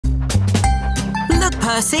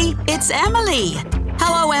Percy, it's Emily.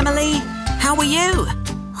 Hello, Emily. How are you?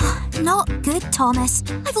 Not good, Thomas.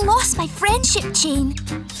 I've lost my friendship chain.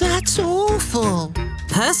 That's awful.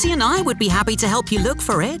 Percy and I would be happy to help you look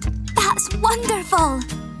for it. That's wonderful.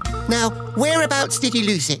 Now, whereabouts did you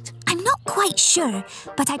lose it? I'm not quite sure,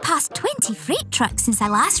 but I passed 20 freight trucks since I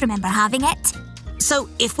last remember having it. So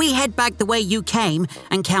if we head back the way you came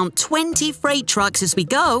and count 20 freight trucks as we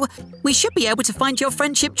go, we should be able to find your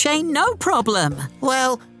friendship chain, no problem.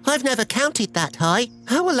 Well, I've never counted that high.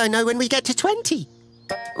 How will I know when we get to 20?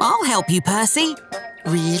 I'll help you, Percy.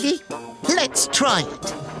 Really? Let's try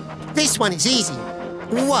it. This one is easy.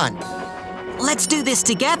 1. Let's do this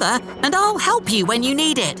together, and I'll help you when you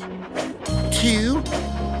need it. 2,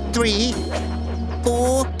 3,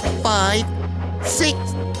 4, 5, 6,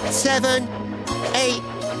 7, 8,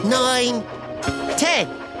 9, 10.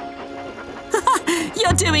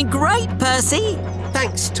 You're doing great, Percy.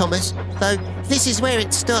 Thanks, Thomas. Though this is where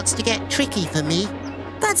it starts to get tricky for me.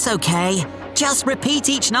 That's okay. Just repeat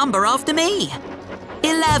each number after me.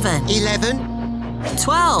 11. 11,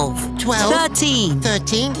 12. 12, 13.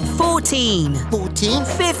 13, 14. 14,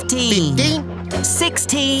 15. 15,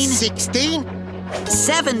 16. 16,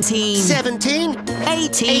 17. 17,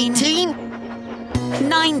 18. 18,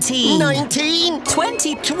 19. 19,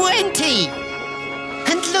 20. 20!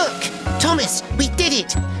 And look, Thomas, we did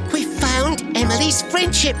it! We found Emily's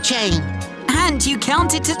friendship chain! And you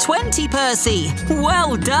counted to 20, Percy.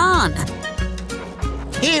 Well done.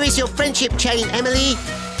 Here is your friendship chain, Emily.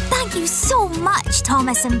 Thank you so much,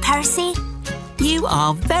 Thomas and Percy. You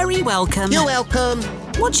are very welcome. You're welcome.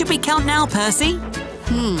 What should we count now, Percy?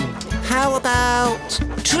 How about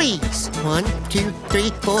trees? 1, 2, 3,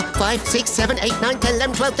 4, 5, 6, 7, 8, 9, 10,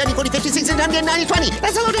 11, 12, 13, 14, 15, 16, 17, 18, 19, 20.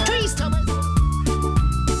 That's a lot of trees, Thomas.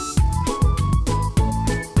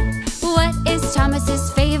 What is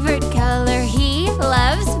Thomas's favorite color? He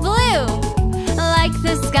loves blue. Like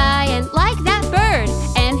the sky and like that bird.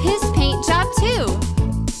 And his paint job too.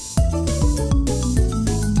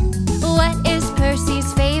 What is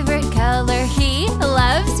Percy's favorite color? He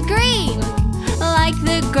loves green. Like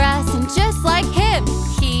the grass and just like him,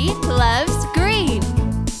 he loves green.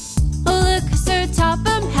 Look, Sir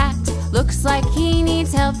Topham Hatt looks like he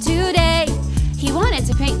needs help today. He wanted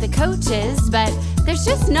to paint the coaches, but there's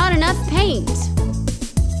just not enough paint.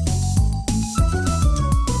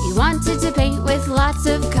 He wanted to paint with lots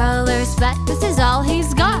of colors, but this is all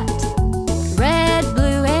he's got. Red,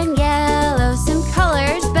 blue, and yellow, some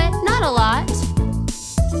colors, but not a lot.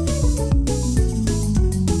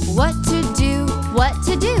 What to do, what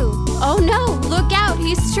to do? Oh no, look out,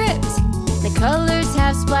 he's tripped. The colors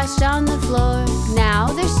have splashed on the floor. Now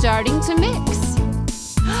they're starting to mix.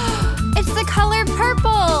 It's the color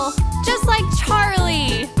purple, just like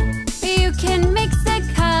Charlie. You can mix the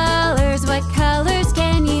colors. What colors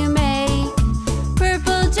can you make?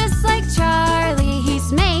 Purple, just like Charlie.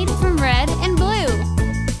 He's made from red and blue.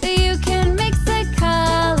 You can mix the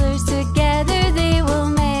colors together. They will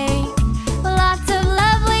make lots of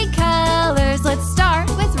lovely colors. Let's start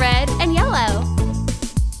with red and yellow.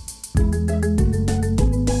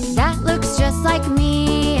 That looks just like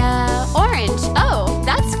me. Orange. Oh,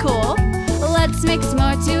 that's cool. Let's mix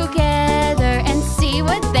more together and see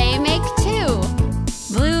what they make too.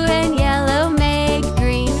 Blue and yellow make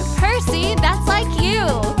green. Percy, that's like you.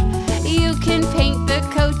 You can paint the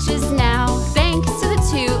coaches now, thanks to the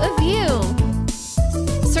two of you.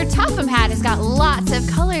 Sir Topham Hatt has got lots of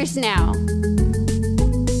colors now.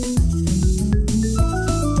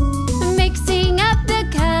 Mixing up the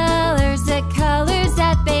colors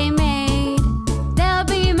that they made. They'll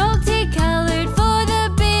be multicolored for the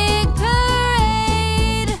big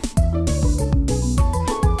parade.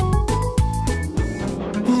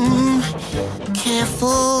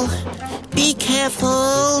 Careful. Be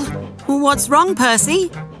careful. What's wrong, Percy?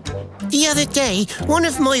 The other day, one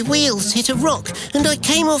of my wheels hit a rock and I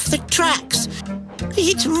came off the tracks.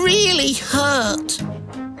 It really hurt.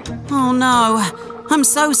 Oh no, I'm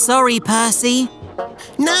so sorry, Percy.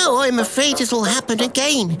 Now I'm afraid it'll happen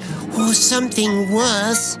again, or something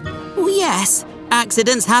worse. Oh yes,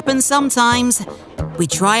 accidents happen sometimes. We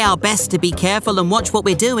try our best to be careful and watch what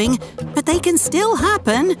we're doing, but they can still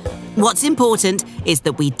happen. What's important is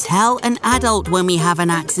that we tell an adult when we have an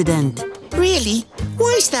accident. Really?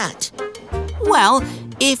 Why's that? Well,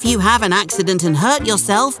 if you have an accident and hurt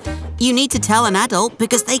yourself, you need to tell an adult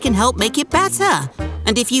because they can help make it better.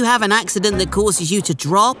 And if you have an accident that causes you to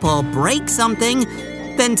drop or break something,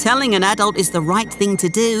 then telling an adult is the right thing to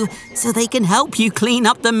do so they can help you clean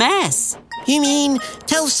up the mess. You mean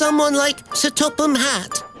tell someone like Sir Topham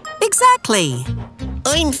Hatt? Exactly.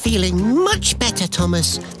 I'm feeling much better,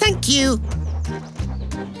 Thomas. Thank you.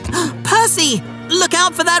 Percy, look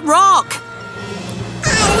out for that rock!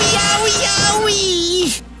 Owie, owie,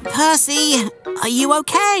 owie! Percy, are you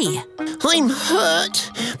okay? I'm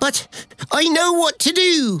hurt, but I know what to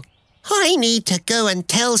do. I need to go and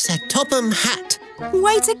tell Sir Topham Hatt.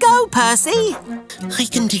 Way to go, Percy. I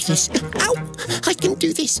can do this. Ow! I can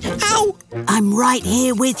do this. Ow! I'm right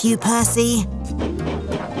here with you, Percy.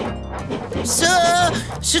 Sir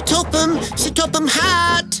Topham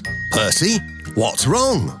Hatt! Percy, what's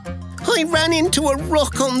wrong? I ran into a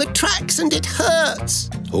rock on the tracks and it hurts.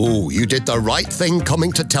 Oh, you did the right thing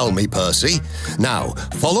coming to tell me, Percy. Now,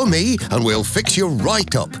 follow me and we'll fix you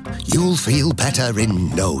right up. You'll feel better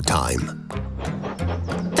in no time.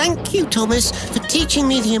 Thank you, Thomas, for teaching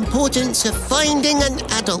me the importance of finding an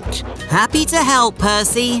adult. Happy to help,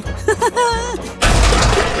 Percy.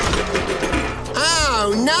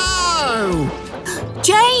 Oh, no!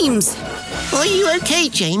 James! Are you okay,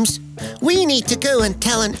 James? We need to go and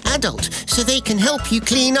tell an adult so they can help you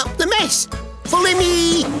clean up the mess. Follow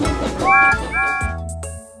me!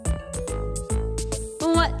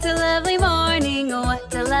 What a lovely morning,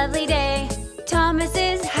 what a lovely day. Thomas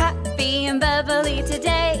is happy and bubbly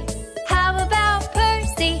today. How about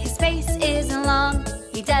Percy? His face isn't long.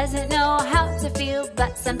 He doesn't know how to feel,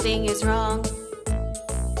 but something is wrong.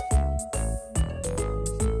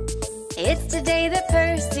 It's today that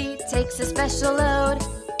Percy takes a special load.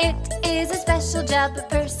 It is a special job, but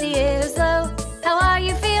Percy is low. How are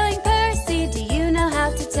you feeling, Percy? Do you know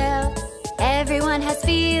how to tell? Everyone has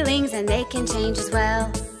feelings and they can change as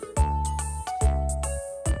well.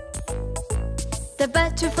 The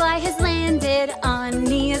butterfly has landed on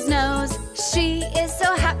Nia's nose. She is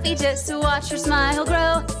so happy just to watch her smile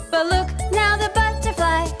grow. But look, now the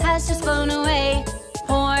butterfly has just flown away.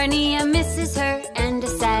 Poor Nia misses her and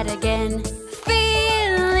is sad again.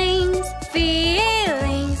 Feelings,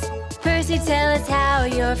 feelings. Percy, tell us how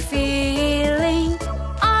you're feeling.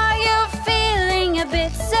 Are you feeling a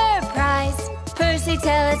bit surprised? Percy,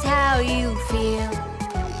 tell us how you feel.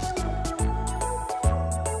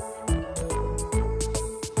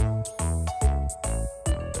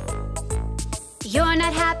 You're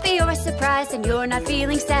not happy or surprised and you're not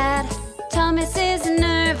feeling sad. Thomas is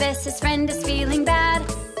nervous, his friend is feeling bad.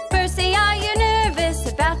 Percy, are you nervous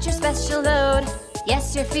about your special load?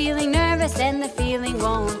 Yes, you're feeling nervous and the feeling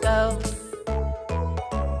won't go.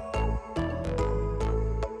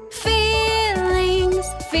 Feelings,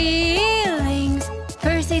 feelings.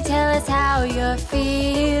 Percy, tell us how you're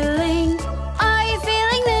feeling. Are you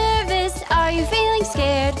feeling nervous? Are you feeling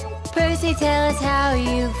scared? Percy, tell us how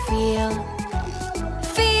you feel.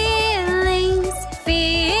 Feelings,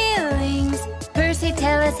 feelings. Percy,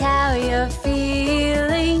 tell us how you're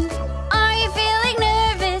feeling. Are you feeling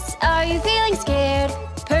nervous? Are you feeling scared?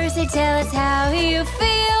 Percy, tell us how you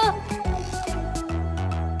feel.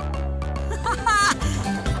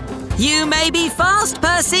 You may be fast,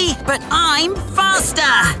 Percy, but I'm faster.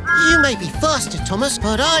 You may be faster, Thomas,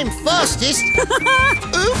 but I'm fastest.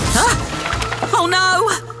 Oops! Oh, no!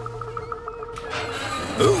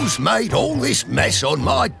 Who's made all this mess on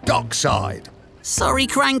my dockside? Sorry,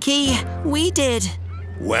 Cranky. We did.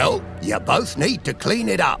 Well, you both need to clean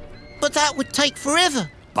it up. But that would take forever.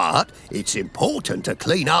 But it's important to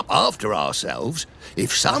clean up after ourselves.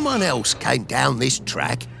 If someone else came down this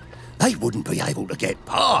track, they wouldn't be able to get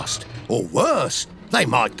past. Or worse, they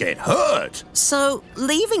might get hurt. So,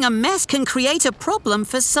 leaving a mess can create a problem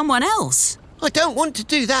for someone else. I don't want to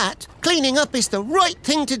do that. Cleaning up is the right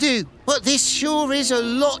thing to do. But this sure is a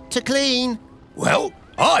lot to clean. Well,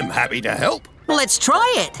 I'm happy to help. Let's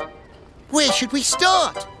try it. Where should we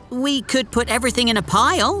start? We could put everything in a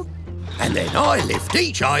pile. And then I lift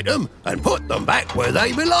each item and put them back where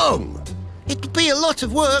they belong. It'll be a lot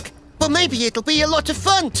of work, but maybe it'll be a lot of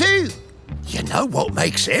fun too. You know what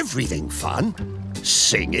makes everything fun?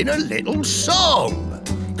 Singing a little song.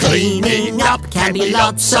 Cleaning up can be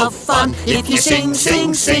lots of fun if you sing,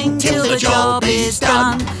 sing, sing till the job is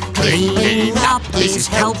done. Cleaning up is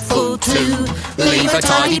helpful too. Leave a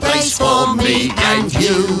tidy place for me and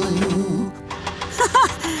you.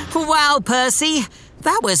 Wow, Percy,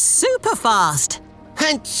 that was super fast.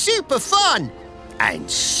 And super fun. And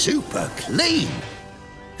super clean.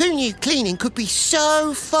 Who knew cleaning could be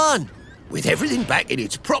so fun? With everything back in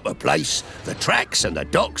its proper place, the tracks and the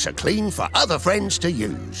docks are clean for other friends to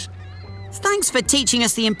use. Thanks for teaching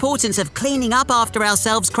us the importance of cleaning up after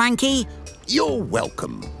ourselves, Cranky. You're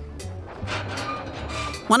welcome.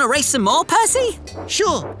 Want to race some more, Percy?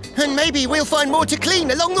 Sure, and maybe we'll find more to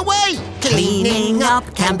clean along the way. Cleaning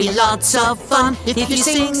up can be lots of fun if you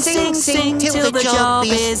sing, sing, sing till the job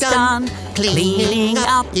is done. Cleaning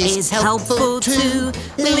up is helpful too.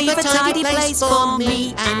 Leave a tidy place for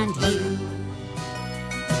me and you.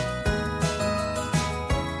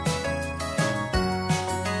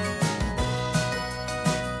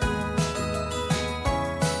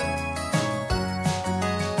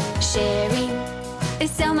 Sharing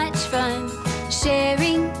is so much fun.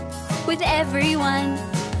 Sharing with everyone.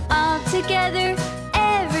 All together,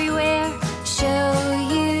 everywhere. Show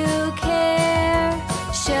you care.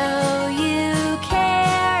 Show you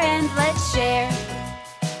care. And let's share.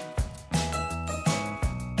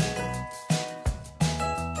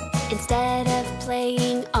 Instead of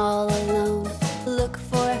playing all alone, look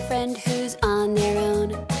for a friend who's on their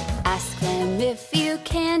own. Ask them if you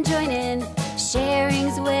can join in.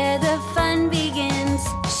 Sharing's where the fun begins.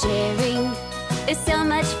 Sharing is so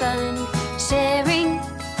much fun. Sharing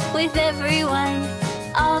with everyone.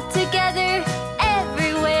 All together,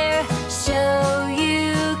 everywhere. Show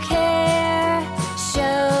you care.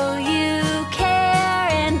 Show you care.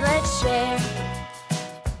 And let's share.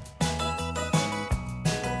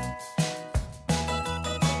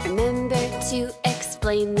 Remember to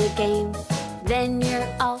explain the game. Then you're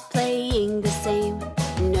all playing the same.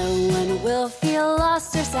 No one will feel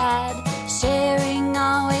lost or sad. Sharing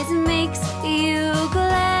always makes you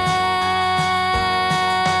glad.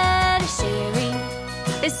 Sharing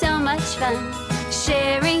is so much fun.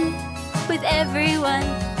 Sharing with everyone.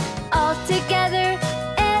 All together,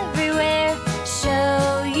 everywhere.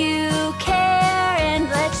 Show you care and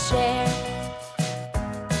let's share.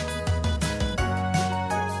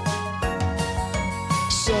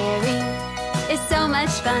 Sharing is so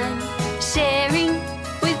much fun. Sharing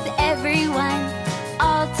with everyone.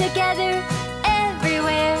 All together,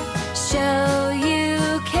 everywhere. Show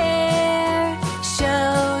you care.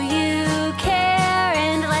 Show you care.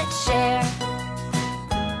 And let's share.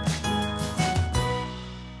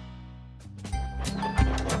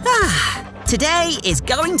 Today is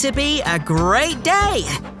going to be a great day.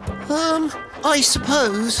 I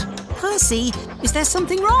suppose. Percy, is there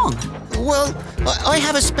something wrong? Well, I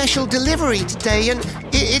have a special delivery today and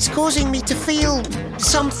it's causing me to feel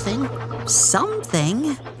something.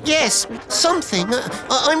 Something? Yes, something.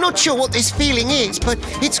 I'm not sure what this feeling is, but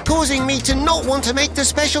it's causing me to not want to make the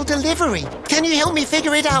special delivery. Can you help me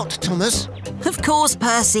figure it out, Thomas? Of course,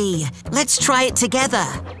 Percy. Let's try it together.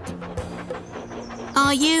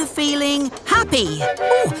 Are you feeling happy?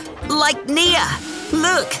 Oh, like Nia.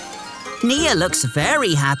 Look. Nia looks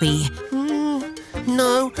very happy.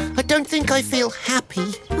 No, I don't think I feel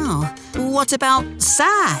happy. Oh, what about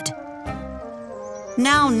sad?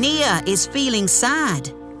 Now Nia is feeling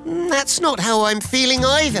sad. That's not how I'm feeling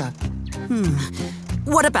either.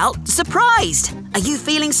 What about surprised? Are you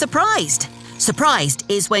feeling surprised? Surprised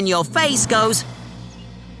is when your face goes...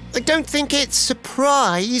 I don't think it's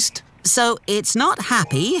surprised. So it's not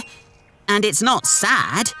happy, and it's not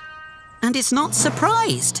sad, and it's not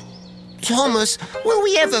surprised. Thomas, will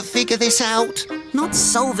we ever figure this out? Not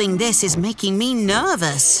solving this is making me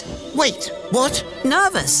nervous. Wait, what?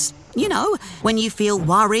 Nervous. You know, when you feel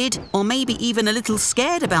worried or maybe even a little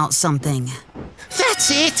scared about something. That's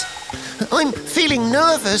it! I'm feeling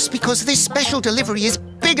nervous because this special delivery is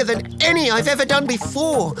bigger than any I've ever done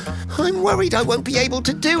before. I'm worried I won't be able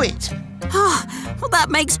to do it. Oh, well, that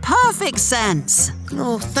makes perfect sense.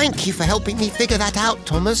 Oh, thank you for helping me figure that out,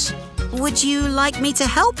 Thomas. Would you like me to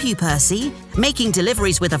help you, Percy? Making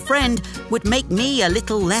deliveries with a friend would make me a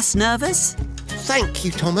little less nervous. Thank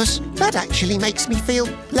you, Thomas. That actually makes me feel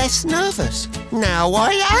less nervous. Now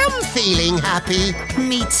I am feeling happy.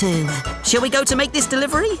 Me too. Shall we go to make this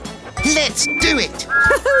delivery? Let's do it!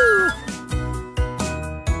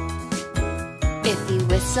 If you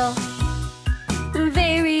whistle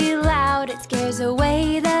very loud, it scares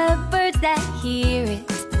away the birds that hear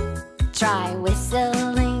it. Try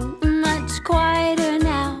whistling much quieter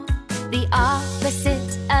now. The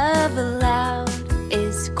opposite of loud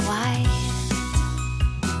is quiet.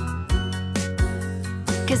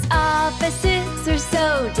 'Cause opposites are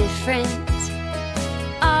so different.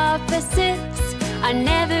 Opposites are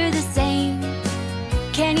never the same.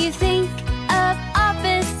 Can you think of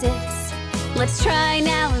opposites? Let's try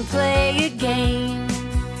now and play a game.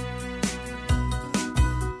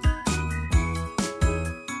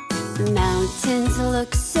 Mountains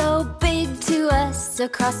look so big to us.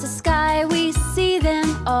 Across the sky we see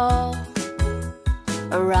them all.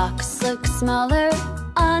 Rocks look smaller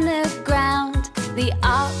on the ground. The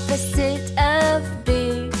opposite of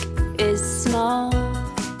big is small.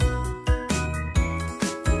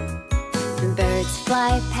 Birds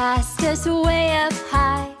fly past us way up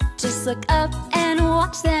high. Just look up and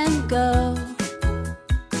watch them go.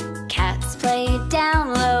 Cats play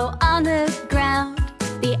down low on the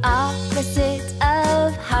The opposite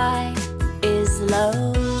of high is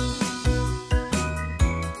low.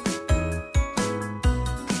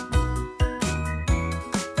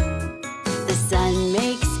 The sun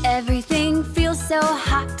makes everything feel so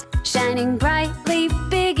hot, shining brightly,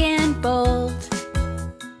 big and bold.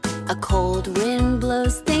 A cold wind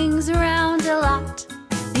blows things around a lot.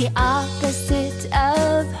 The opposite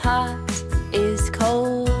of hot is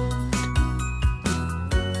cold.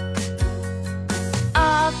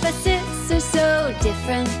 Opposites are so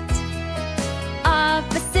different.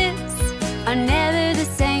 Opposites are never the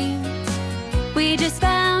same. We just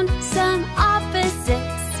found some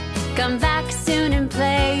opposites. Come back soon and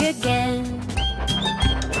play again.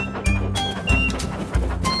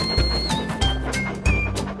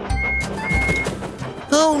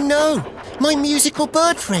 Oh no! My musical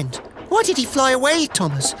bird friend. Why did he fly away,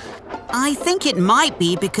 Thomas? I think it might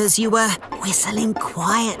be because you were whistling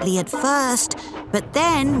quietly at first, but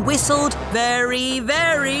then whistled very,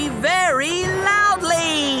 very, very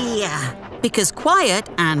loudly. Because quiet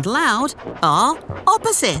and loud are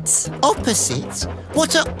opposites. Opposites?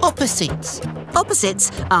 What are opposites?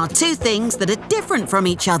 Opposites are two things that are different from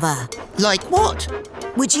each other. Like what?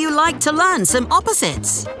 Would you like to learn some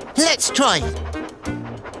opposites? Let's try it.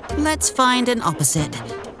 Let's find an opposite.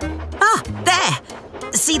 Ah, there!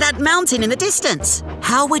 See that mountain in the distance?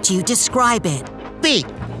 How would you describe it? Big.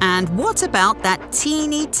 And what about that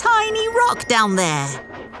teeny tiny rock down there?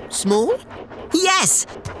 Small? Yes!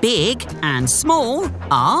 Big and small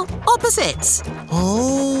are opposites.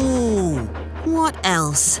 Oh. What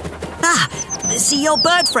else? Ah, see your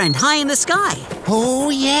bird friend high in the sky. Oh,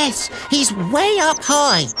 yes. He's way up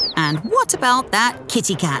high. And what about that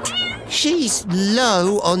kitty cat? She's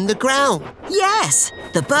low on the ground. Yes,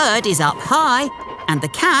 the bird is up high and the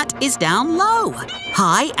cat is down low.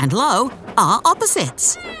 High and low are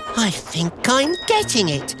opposites. I think I'm getting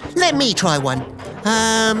it. Let me try one.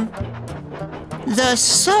 The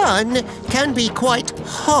sun can be quite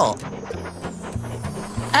hot.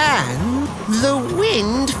 And the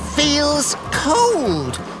wind feels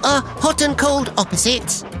cold. Are hot and cold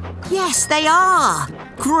opposites? Yes, they are.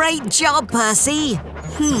 Great job, Percy.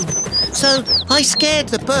 So I scared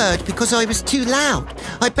the bird because I was too loud.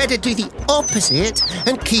 I better do the opposite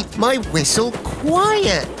and keep my whistle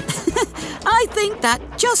quiet. I think that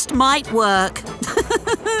just might work.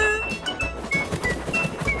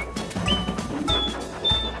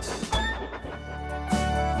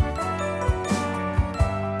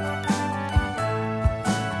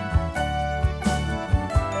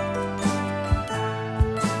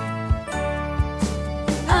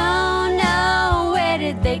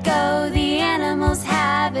 They go, the animals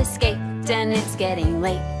have escaped and it's getting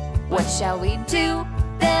late. What shall we do?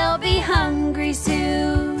 They'll be hungry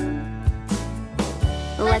soon.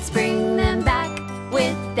 Let's bring them back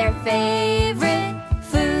with their favorite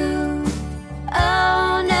food.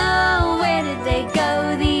 Oh no, where did they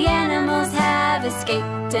go? The animals have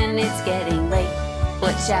escaped and it's getting late.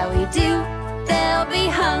 What shall we do? They'll be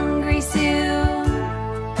hungry soon.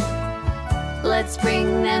 Let's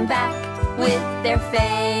bring them back with their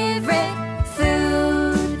favorite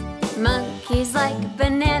food. Monkeys like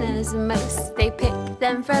bananas most, they pick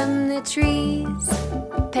them from the trees.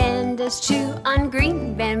 Pandas chew on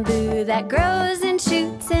green bamboo that grows in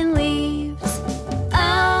shoots and leaves.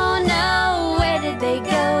 Oh no, where did they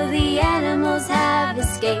go? The animals have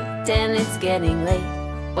escaped and it's getting late.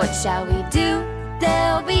 What shall we do?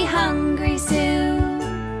 They'll be hungry soon.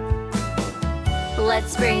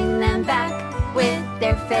 Let's bring them back with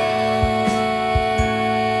their favorite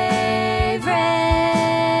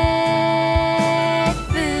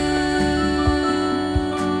food.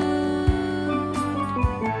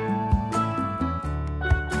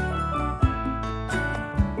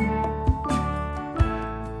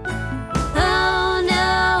 Oh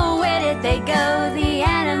no, where did they go? The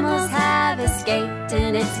animals have escaped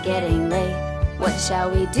and it's getting late. What shall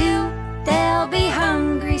we do? They'll be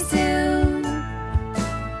hungry soon.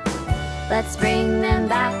 Let's bring them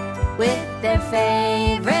back with their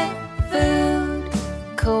favorite food.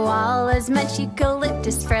 Koalas munch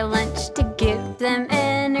eucalyptus for lunch to give them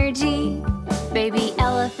energy. Baby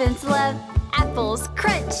elephants love apples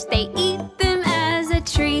crunch, they eat them as a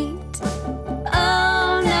treat.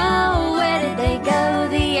 Oh no, where did they go?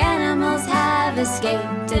 The animals have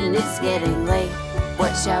escaped and it's getting late.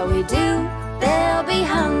 What shall we do? They'll be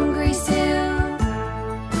hungry soon.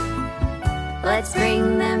 Let's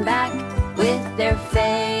bring them back with their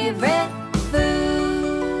favorite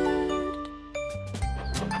food.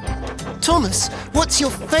 Thomas, what's your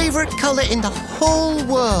favorite color in the whole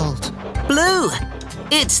world? Blue.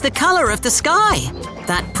 It's the color of the sky.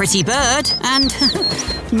 That pretty bird and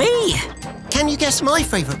Me. Can you guess my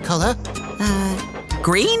favourite colour?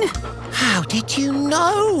 Green? How did you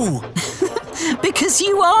know? Because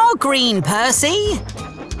you are green, Percy.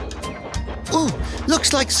 Ooh,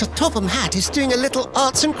 looks like Sir Topham Hatt is doing a little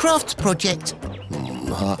arts and crafts project.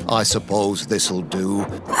 I suppose this'll do.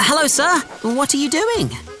 Hello, sir. What are you doing?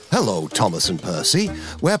 Hello, Thomas and Percy.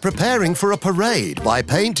 We're preparing for a parade by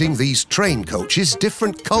painting these train coaches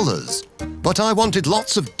different colours. But I wanted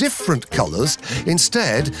lots of different colours.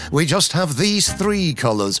 Instead, we just have these 3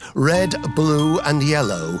 colours, red, blue and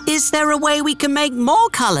yellow. Is there a way we can make more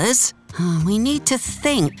colours? We need to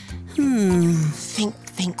think.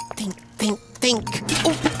 Think.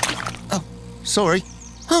 Oh, sorry.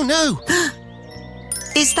 Oh, no.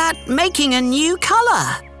 Is that making a new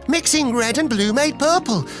colour? Mixing red and blue made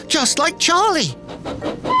purple, just like Charlie.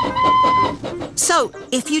 So,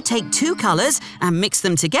 if you take 2 colours and mix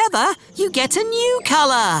them together, you get a new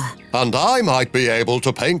colour. And I might be able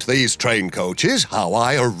to paint these train coaches how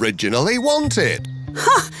I originally wanted.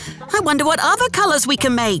 I wonder what other colours we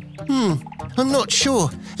can make. I'm not sure.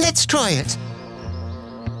 Let's try it.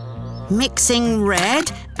 Mixing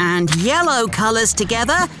red and yellow colours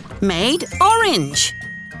together made orange.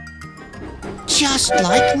 Just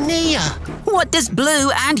like Nia. What does blue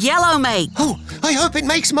and yellow make? Oh, I hope it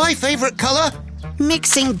makes my favourite colour.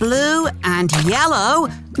 Mixing blue and yellow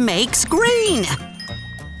makes green.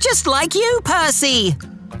 Just like you, Percy.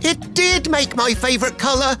 It did make my favourite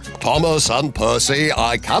colour. Thomas and Percy,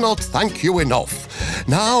 I cannot thank you enough.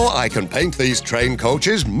 Now I can paint these train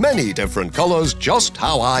coaches many different colours just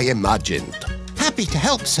how I imagined. Happy to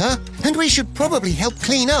help, sir. And we should probably help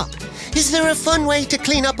clean up. Is there a fun way to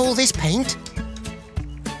clean up all this paint?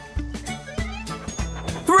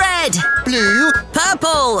 Red, Blue,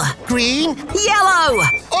 purple, green, yellow.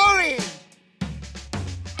 orange.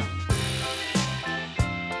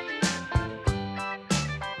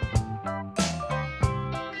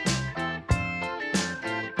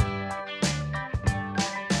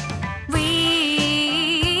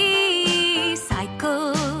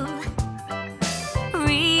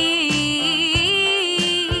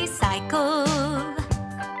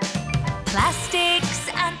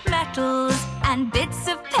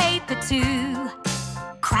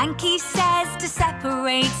 Cranky says to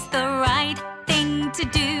separate's the right thing to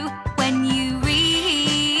do when you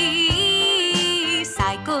recycle.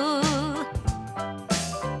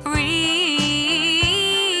 Recycle.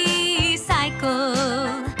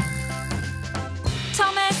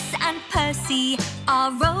 Thomas and Percy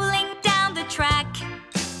are rolling down the track.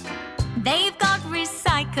 They've got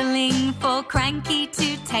recycling for Cranky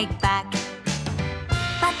to take back.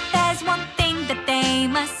 But there's one thing that they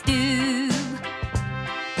must do.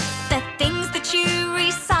 The things that you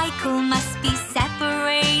recycle must be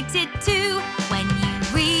separated too when you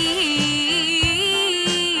recycle.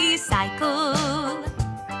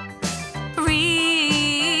 Recycle.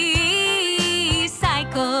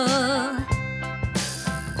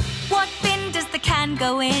 What bin does the can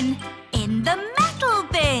go in? In the metal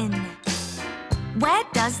bin. Where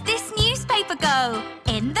does this newspaper go?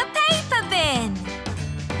 In the paper bin.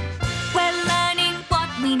 We're learning what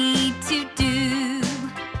we need to do.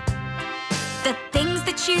 The things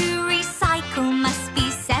that you recycle must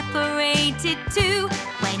be separated too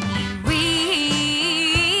when you recycle.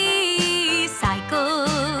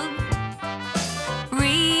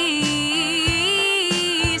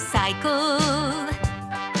 Recycle.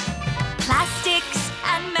 Plastics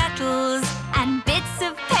and metals and bits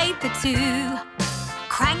of paper too.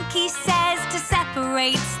 Cranky says to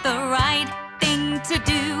separate's the right thing to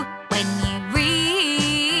do when you recycle.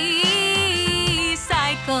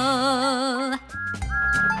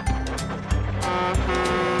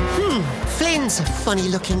 Flynn's a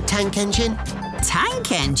funny-looking tank engine.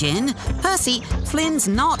 Tank engine? Percy, Flynn's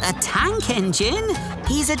not a tank engine.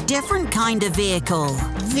 He's a different kind of vehicle.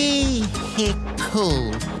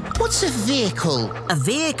 Vehicle. What's a vehicle? A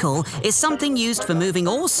vehicle is something used for moving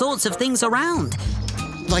all sorts of things around.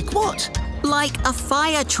 Like what? Like a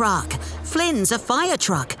fire truck. Flynn's a fire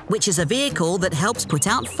truck, which is a vehicle that helps put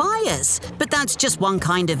out fires. But that's just one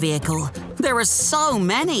kind of vehicle. There are so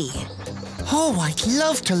many. Oh, I'd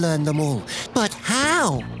love to learn them all. But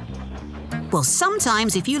how? Well,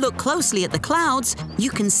 sometimes if you look closely at the clouds, you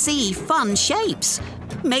can see fun shapes.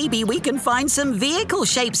 Maybe we can find some vehicle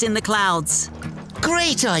shapes in the clouds.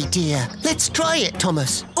 Great idea. Let's try it,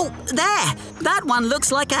 Thomas. Oh, there! That one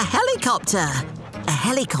looks like a helicopter. A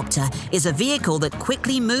helicopter is a vehicle that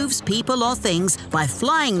quickly moves people or things by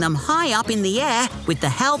flying them high up in the air with the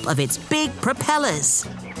help of its big propellers.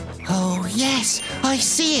 Oh, yes, I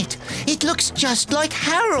see it. It looks just like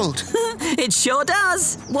Harold. It sure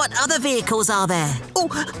does. What other vehicles are there? Oh,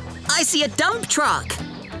 I see a dump truck.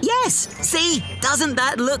 Yes, see, doesn't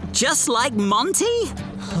that look just like Monty?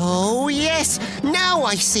 Oh, yes, now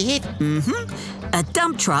I see it. A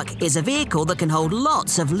dump truck is a vehicle that can hold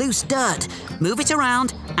lots of loose dirt, move it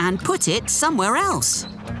around, and put it somewhere else.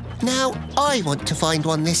 Now I want to find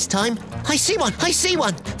one this time. I see one, I see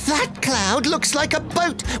one. That cloud looks like a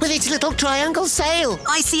boat with its little triangle sail.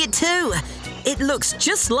 I see it too. It looks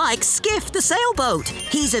just like Skiff the sailboat.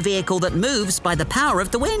 He's a vehicle that moves by the power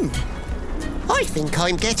of the wind. I think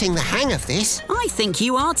I'm getting the hang of this. I think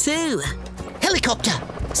you are too. Helicopter,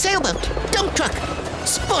 sailboat, dump truck.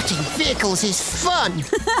 Spotting vehicles is fun.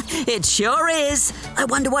 It sure is. I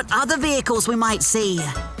wonder what other vehicles we might see.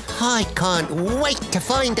 I can't wait to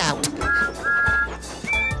find out.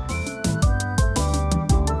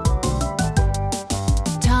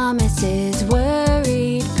 Thomas is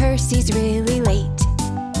worried, Percy's really late.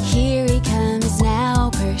 Here he comes now,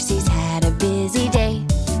 Percy's had a busy day.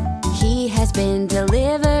 He has been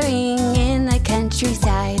delivering in the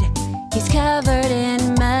countryside. He's covered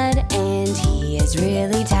in mud and he is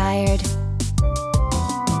really tired.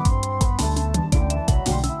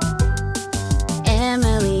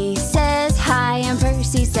 Emily says hi and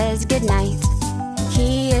Percy says goodnight.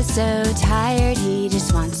 He is so tired, he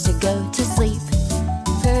just wants to go to sleep.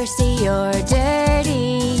 Percy, you're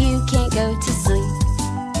dirty, you can't go to sleep.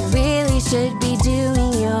 You really should be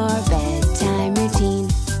doing your bedtime routine.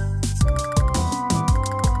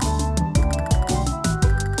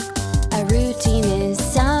 A routine is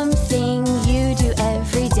something you do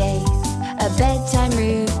every day. A bedtime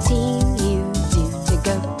routine you do to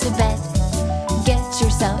go to bed. Get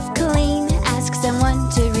yourself clean, ask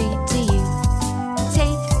someone to read to you.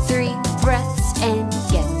 Take 3 breaths and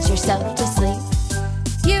get yourself to sleep.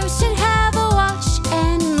 You should have a wash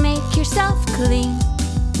and make yourself clean.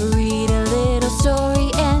 Read a little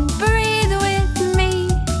story and breathe with me.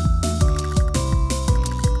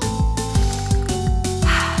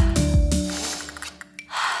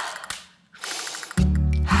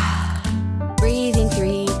 Breathing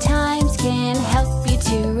 3 times can help you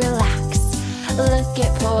to relax. Look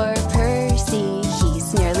at poor Percy,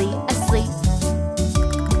 he's nearly asleep.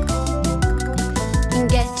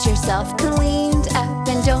 Get yourself cleaned up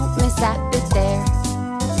and don't miss that bit there.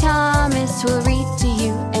 Thomas will read to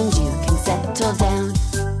you and you can settle down.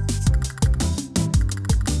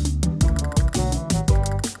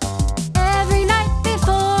 Every night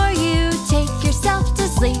before you take yourself to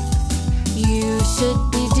sleep, you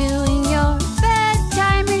should be doing your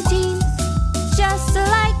bedtime routine. Just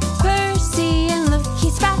like Percy and look,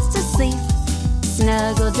 he's fast asleep.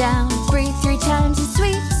 Snuggle down, breathe 3 times and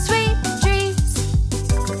sweet, sweet dreams.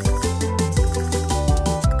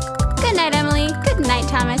 Good night, Emily. Good night,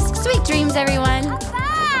 Thomas. Sweet dreams, everyone. Come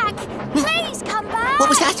back! Please come back! What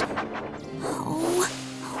was that? Oh,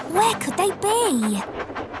 where could they be?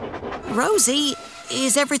 Rosie,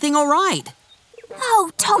 is everything all right?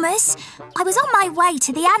 Oh, Thomas, I was on my way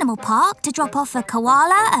to the animal park to drop off a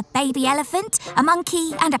koala, a baby elephant, a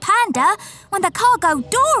monkey and a panda when the cargo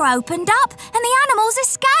door opened up and the animals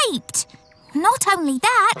escaped. Not only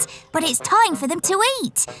that, but it's time for them to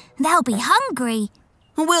eat. They'll be hungry.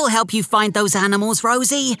 We'll help you find those animals,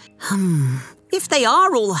 Rosie. If they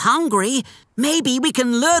are all hungry, maybe we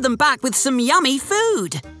can lure them back with some yummy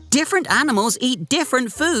food. Different animals eat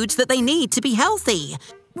different foods that they need to be healthy.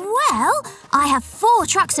 Well, I have 4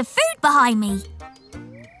 trucks of food behind me.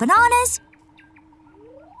 Bananas,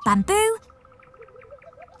 bamboo,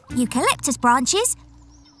 eucalyptus branches,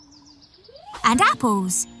 and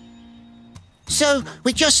apples. So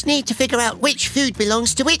we just need to figure out which food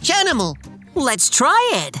belongs to which animal. Let's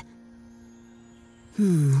try it.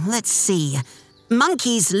 Let's see.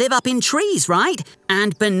 Monkeys live up in trees, right?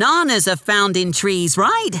 And bananas are found in trees,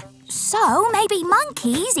 right? So maybe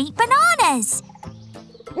monkeys eat bananas.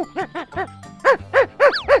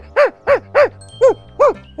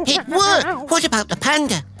 It worked! What about the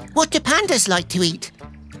panda? What do pandas like to eat?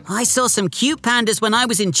 I saw some cute pandas when I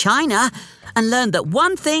was in China and learned that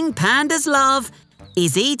one thing pandas love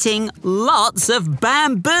is eating lots of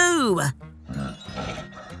bamboo.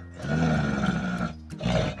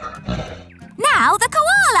 Now the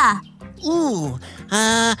koala. Ooh,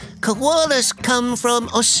 koalas come from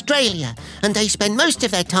Australia and they spend most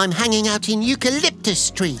of their time hanging out in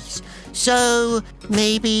eucalyptus trees. So,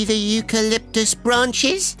 maybe the eucalyptus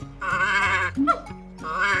branches?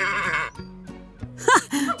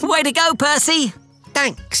 Way to go, Percy.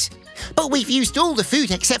 Thanks. But we've used all the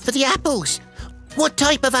food except for the apples. What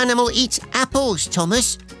type of animal eats apples,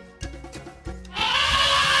 Thomas?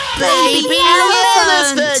 Baby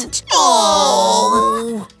elephant!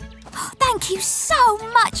 Oh! Thank you so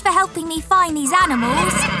much for helping me find these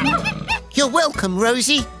animals. You're welcome,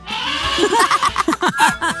 Rosie.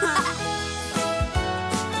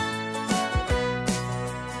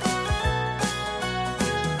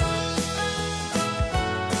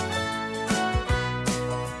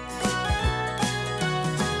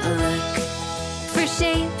 Look for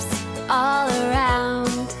shapes all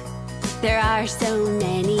around. There are so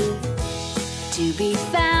many to be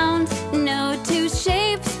found. No two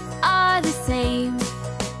shapes are the same.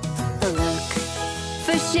 Look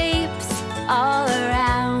for shapes all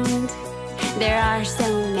around. There are so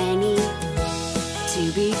many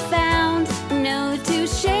to be found. No two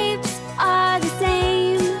shapes are the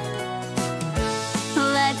same.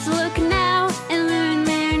 Let's look now and learn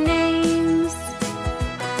their names.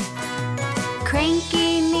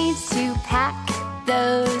 Cranky needs to pack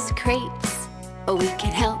those crates. We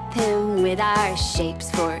can help him with our shapes.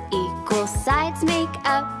 For equal sides make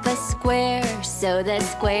up a square, so the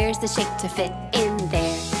square's the shape to fit in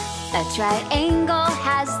there. A triangle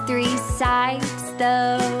has 3 sides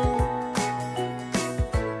though,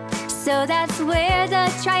 so that's where the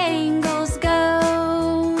triangles go.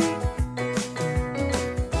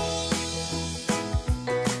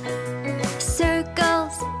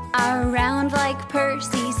 Circles are round like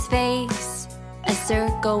Percy's face. A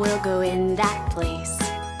circle will go in that place.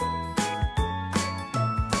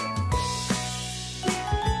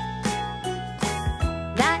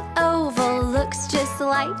 That oval looks just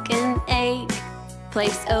like an egg.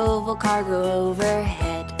 Place oval cargo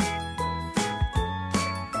overhead.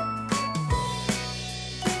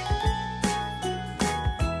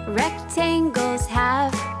 Rectangles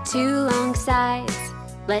have 2 long sides.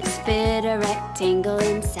 Let's fit a rectangle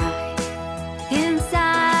inside.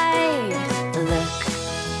 Inside, look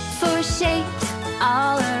for shapes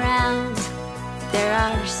all around. There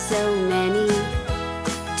are so many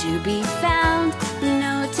to be found.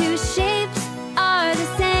 No two shapes are the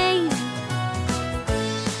same.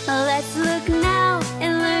 Let's look now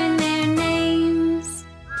and learn their names.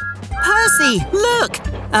 Percy, look!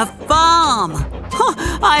 A farm! Oh,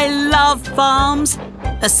 I love farms,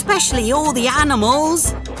 especially all the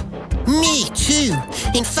animals. Me too.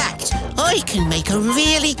 In fact, I can make a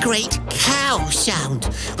really great cow sound.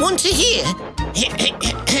 Want to hear?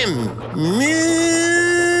 Moo!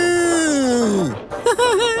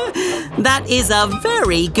 That is a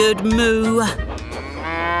very good moo.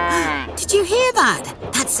 Did you hear that?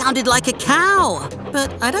 That sounded like a cow,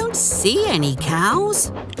 but I don't see any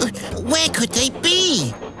cows. Where could they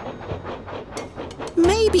be?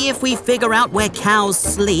 Maybe if we figure out where cows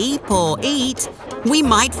sleep or eat, we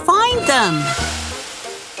might find them.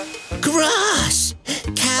 Grass!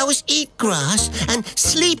 Cows eat grass and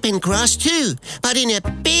sleep in grass too, but in a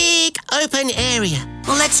big open area.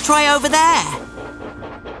 Well, let's try over there.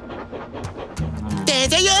 There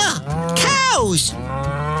they are! Cows!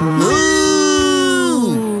 Moo!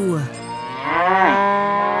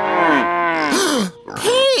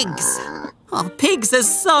 Pigs! Oh, pigs are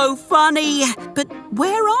so funny. But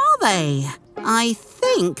where are they? I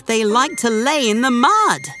think they like to lay in the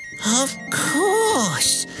mud. Of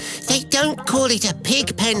course. They don't call it a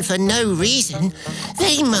pig pen for no reason.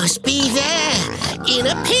 They must be there, in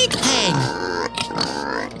a pig pen.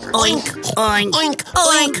 Oink, Oink, oink, oink.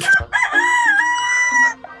 oink.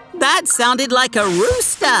 That sounded like a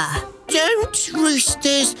rooster. Don't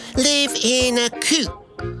roosters live in a coop?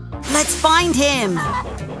 Let's find him.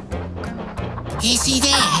 Is he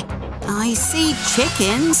there? I see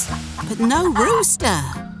chickens, but no rooster.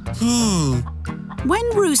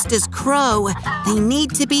 When roosters crow, they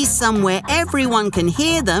need to be somewhere everyone can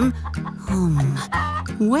hear them.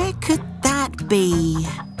 Where could that be?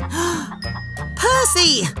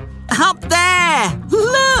 Percy! Up there!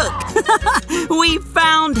 Look! We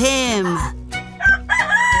found him!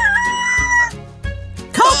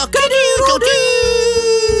 Cock-a-doodle-doo!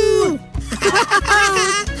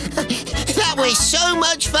 That was so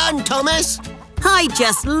much fun, Thomas. I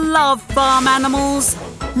just love farm animals.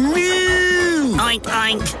 Moo! Oink,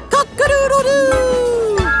 oink. Cock-a-doodle-doo!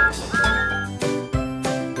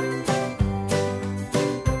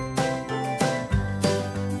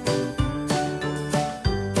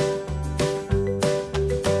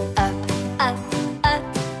 Up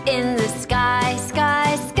in the sky,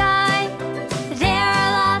 sky, sky. There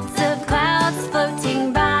are lots of clouds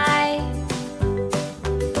floating by.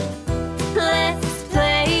 Let's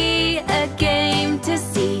play a game to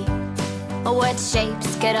see what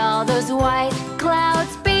shapes could all those white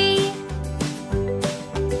clouds be.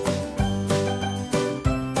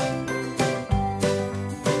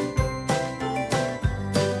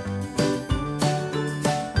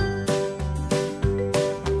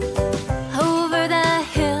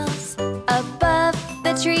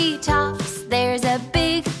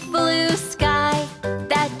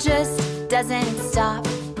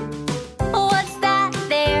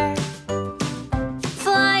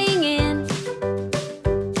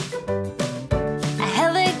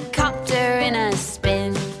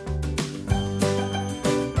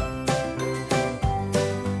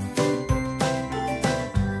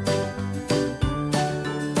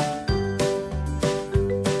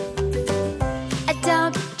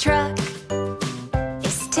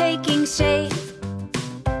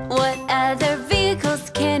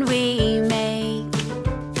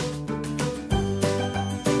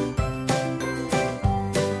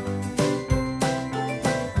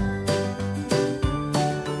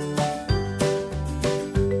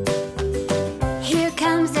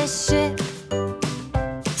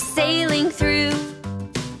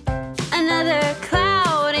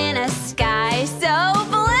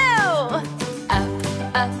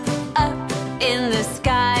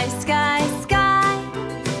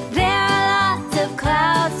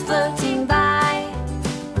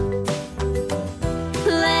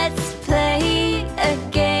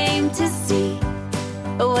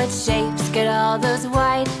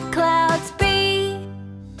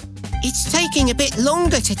 It's taking a bit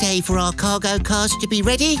longer today for our cargo cars to be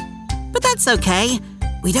ready. But that's okay.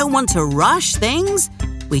 We don't want to rush things.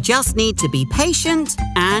 We just need to be patient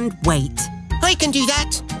and wait. I can do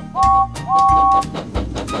that.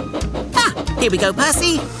 Here we go,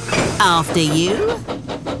 Percy. After you.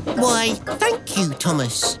 Why, thank you,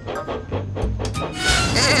 Thomas.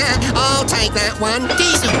 I'll take that one.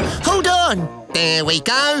 Diesel, hold on. There we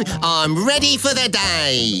go. I'm ready for the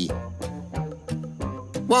day.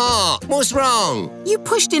 What? What's wrong? You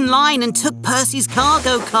pushed in line and took Percy's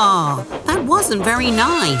cargo car. That wasn't very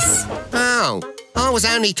nice. Oh, I was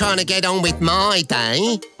only trying to get on with my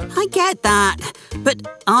day. I get that. But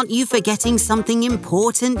aren't you forgetting something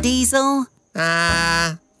important, Diesel?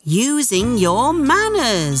 Using your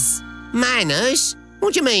manners. Manners?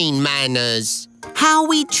 What do you mean, manners? How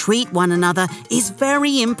we treat one another is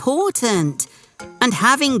very important. And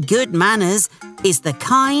having good manners is the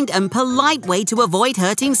kind and polite way to avoid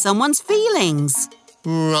hurting someone's feelings.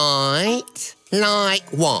 Right. Like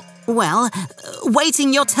what? Well,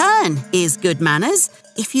 waiting your turn is good manners.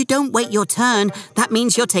 If you don't wait your turn, that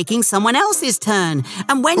means you're taking someone else's turn.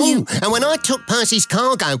 And when And when I took Percy's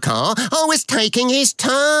cargo car, I was taking his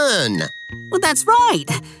turn. Well, that's right.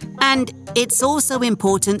 And it's also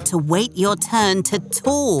important to wait your turn to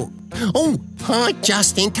talk. Oh, I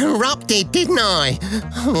just interrupted, didn't I?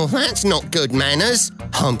 Oh, that's not good manners.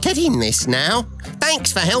 I'm getting this now.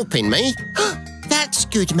 Thanks for helping me. That's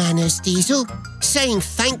good manners, Diesel. Saying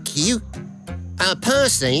thank you.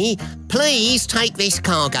 Percy, please take this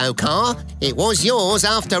cargo car. It was yours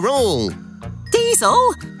after all.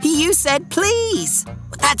 Diesel, you said please.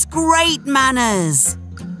 That's great manners.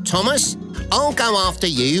 Thomas, I'll go after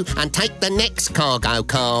you and take the next cargo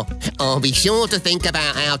car. I'll be sure to think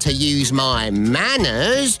about how to use my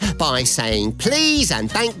manners by saying please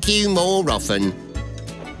and thank you more often.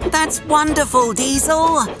 That's wonderful,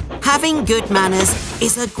 Diesel. Having good manners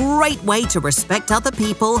is a great way to respect other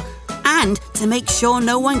people and to make sure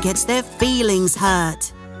no one gets their feelings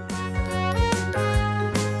hurt.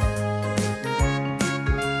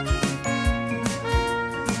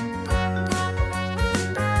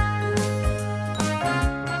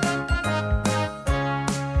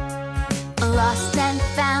 Lost and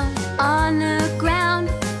found on the ground.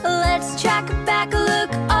 Let's track back,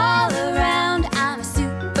 look all around. I'm a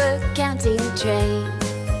super counting train,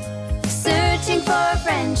 searching for a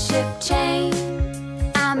friendship chain.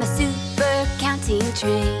 I'm a super counting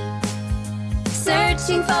train,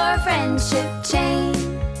 searching for a friendship chain.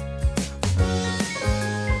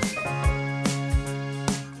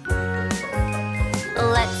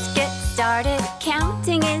 Let's get started.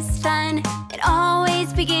 Counting is fun. It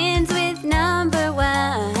always begins with number 1.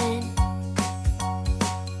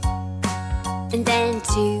 And then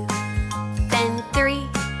 2, then 3,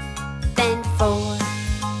 then 4,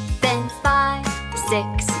 then 5,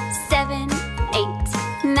 6, 7, 8,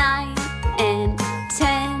 9, and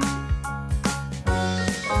 10.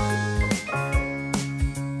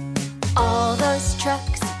 All those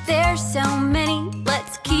trucks, there's so many.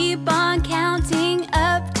 Let's keep on counting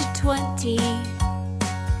up to 20.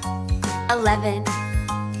 11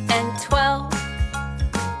 and 12,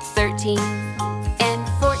 13 and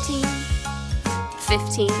 14,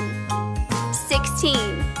 15,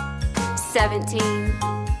 16, 17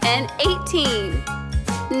 and 18,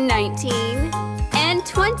 19 and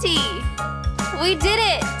 20. We did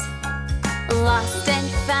it! Lost and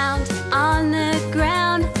found on the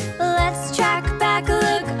ground. Let's track back,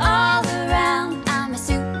 look all around. I'm a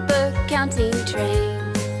super counting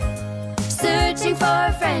train, searching for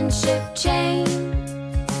a friendship chain.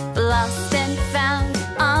 Lost and found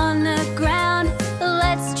on the ground.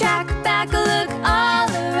 Let's track back, look all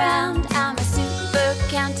around. I'm a super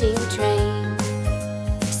counting train,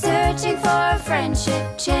 searching for a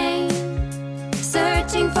friendship chain,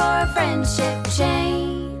 searching for a friendship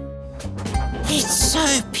chain. It's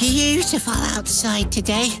so beautiful outside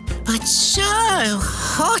today, but so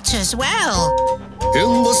hot as well.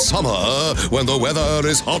 In the summer, when the weather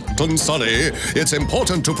is hot and sunny, it's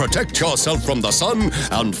important to protect yourself from the sun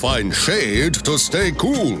and find shade to stay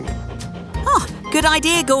cool. Oh, good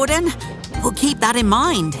idea, Gordon. We'll keep that in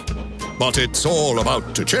mind. But it's all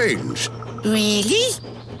about to change. Really?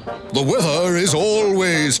 The weather is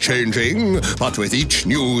always changing, but with each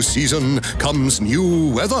new season comes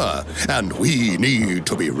new weather, and we need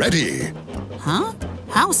to be ready. Huh?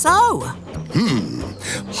 How so?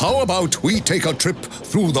 How about we take a trip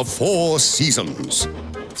through the 4 seasons?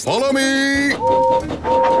 Follow me!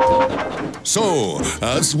 So,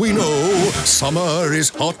 as we know, summer is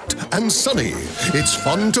hot and sunny. It's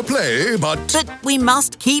fun to play, but... But we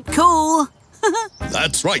must keep cool.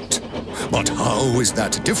 That's right. But how is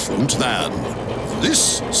that different than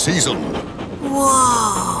this season?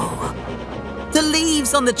 Whoa! The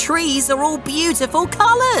leaves on the trees are all beautiful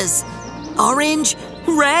colours. Orange,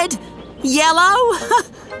 red, yellow.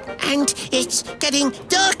 And it's getting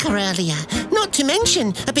darker earlier, not to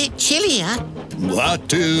mention a bit chillier.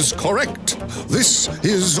 That is correct. This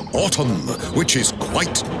is autumn, which is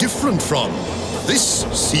quite different from this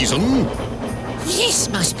season. This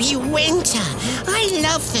must be winter. I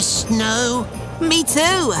love the snow. Me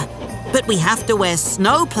too. But we have to wear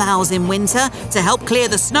snow plows in winter to help clear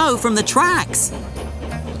the snow from the tracks.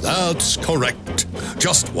 That's correct.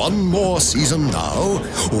 Just one more season now.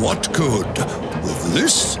 What could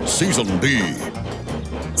this season be?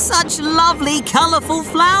 Such lovely, colourful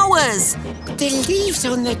flowers. The leaves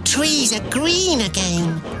on the trees are green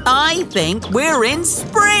again. I think we're in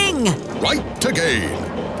spring. Right again.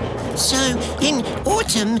 So, in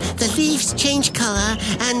autumn, the leaves change colour,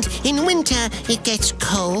 and in winter, it gets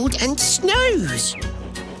cold and snows.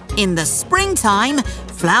 In the springtime,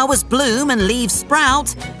 flowers bloom and leaves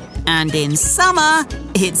sprout. And in summer,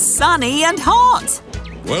 it's sunny and hot.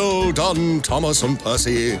 Well done, Thomas and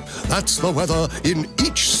Percy. That's the weather in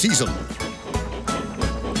each season.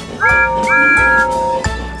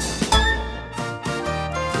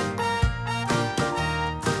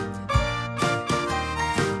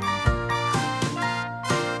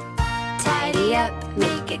 Tidy up,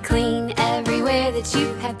 make it clean. Everywhere that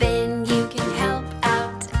you have been, you can help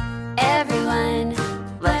out everyone.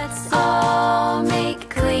 Let's all make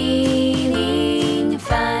cleaning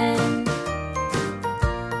fun.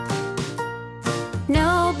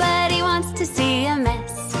 Nobody wants to see a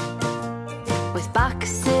mess, with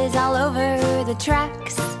boxes all over the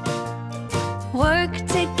tracks. Work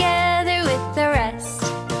together with the rest,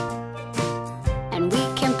 and we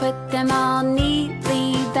can put them all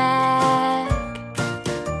neatly back.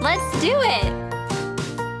 Let's do it!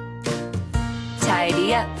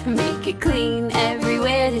 Tidy up, make it clean.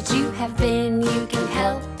 Everywhere that you have been, you can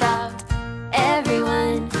help out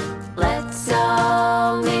everyone. Let's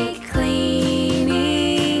all make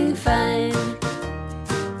cleaning fun.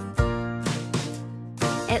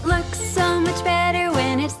 It looks so much better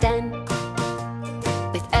when it's done,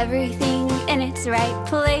 with everything in its right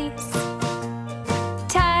place.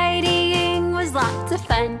 Tidying was lots of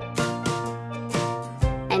fun,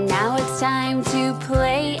 and now it's time to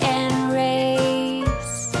play and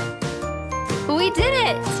race. We did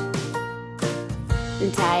it!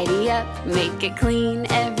 Tidy up, make it clean.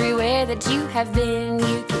 Everywhere that you have been,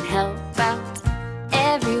 you can help out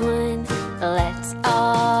everyone. Let's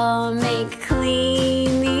all make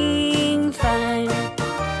cleaning fun.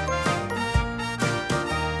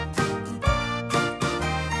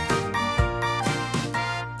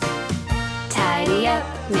 Tidy up,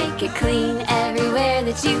 make it clean. Everywhere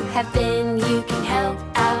that you have been, you can help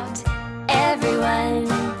out everyone.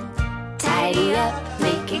 Tidy up,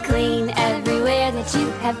 make it clean. Everywhere that you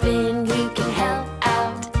have been, you can help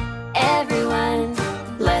out everyone.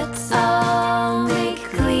 Let's all make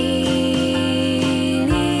cleaning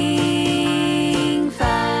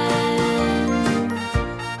fun.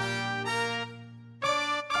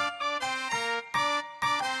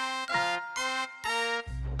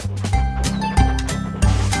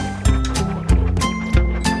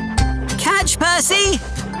 Catch, Percy!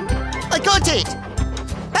 I got it!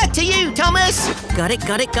 Back to you, Thomas! Got it,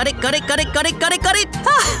 got it, got it, got it, got it, got it, got it, got it! Ha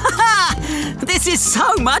ha ha! This is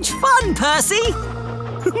so much fun, Percy!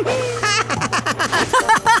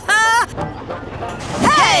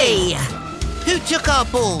 Hey! Who took our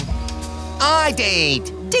ball? I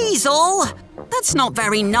did. Diesel! That's not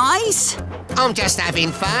very nice. I'm just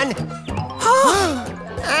having fun.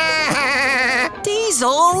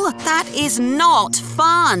 Diesel, that is not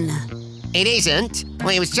fun. It isn't. Well,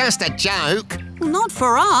 it was just a joke. Not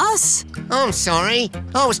for us. I'm sorry.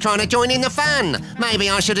 I was trying to join in the fun. Maybe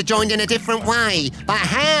I should have joined in a different way. But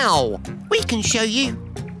how? We can show you.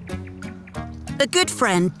 A good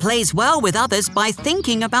friend plays well with others by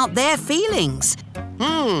thinking about their feelings.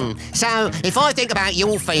 So if I think about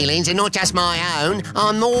your feelings and not just my own,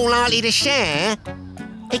 I'm more likely to share.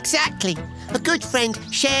 Exactly. A good friend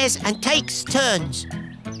shares and takes turns.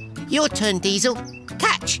 Your turn, Diesel.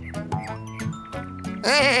 Catch.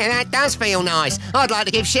 That does feel nice. I'd like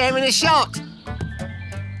to give sharing a shot.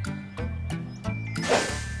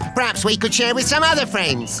 Perhaps we could share with some other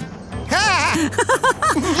friends.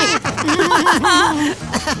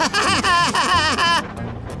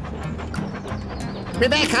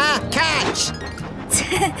 Rebecca, catch!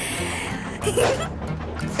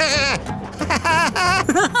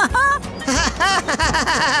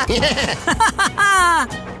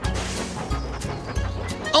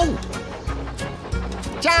 Oh!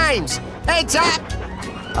 James, heads up!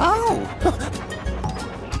 Oh!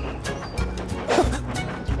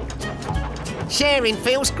 Sharing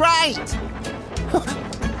feels great.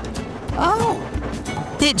 Oh!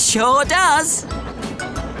 It sure does.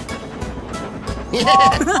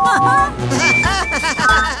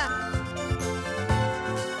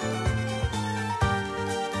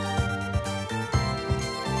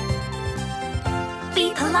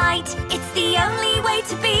 Be polite, it's the only way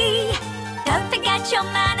to be. Don't forget your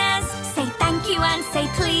manners, say thank you and say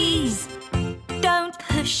please. Don't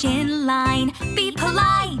push in line, be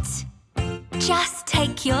polite. Just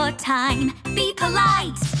take your time, be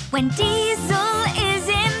polite. When Diesel is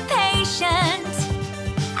impatient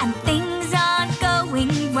and things aren't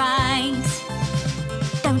going right.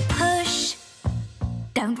 Don't push,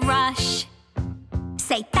 don't rush.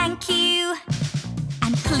 Say thank you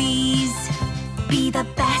and please. Be the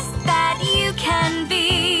best that you can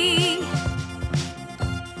be.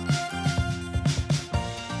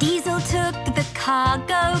 Diesel took the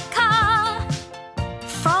cargo car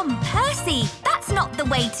from Percy. That's not the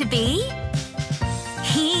way to be.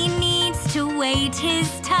 He needs to wait his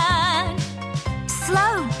turn.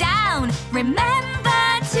 Slow down,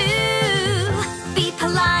 remember to be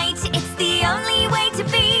polite. It's the only way to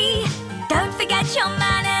be. Don't forget your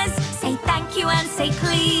manners. Say thank you and say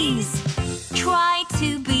please. Try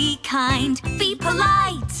to be kind, be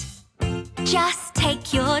polite. Just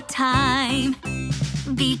take your time.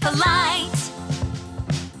 Be polite.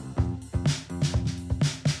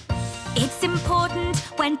 It's important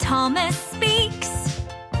when Thomas speaks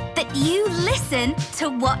that you listen to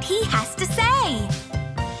what he has to say.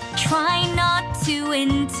 Try not to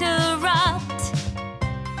interrupt.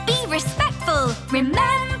 Be respectful,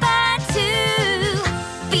 remember to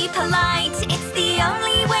be polite. It's the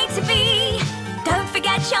only way to be. Don't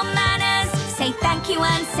forget your manners. Say thank you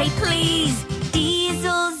and say please.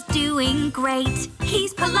 Diesel's doing great.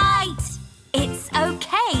 He's polite. It's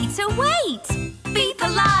okay to wait. Be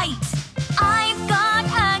polite. I've got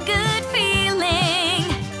a good feeling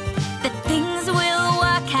that things will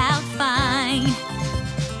work out fine.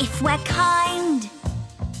 If we're kind,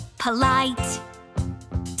 polite,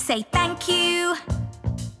 say thank you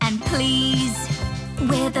and please.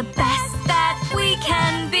 We're the best that we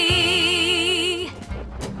can be.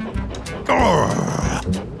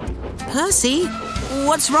 Percy,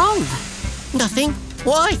 what's wrong? Nothing.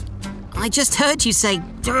 Why? I just heard you say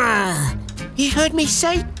grrr. You heard me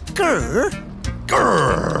say grr?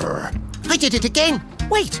 Grrr! I did it again.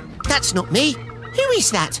 Wait, that's not me. Who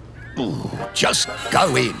is that? Ooh, just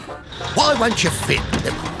go in. Why won't you fit?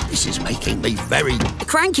 This is making me very...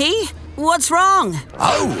 Cranky, what's wrong?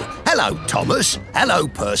 Oh, hello, Thomas. Hello,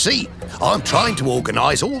 Percy. I'm trying to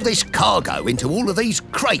organise all this cargo into all of these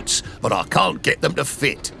crates, but I can't get them to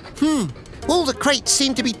fit. All the crates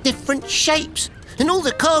seem to be different shapes, and all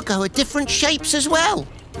the cargo are different shapes as well.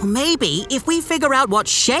 Maybe if we figure out what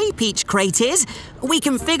shape each crate is, we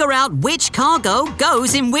can figure out which cargo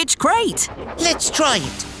goes in which crate. Let's try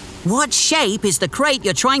it. What shape is the crate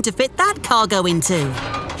you're trying to fit that cargo into?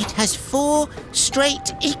 It has 4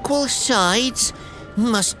 straight equal sides.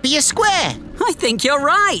 Must be a square. I think you're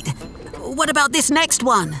right. What about this next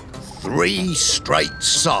one? 3 straight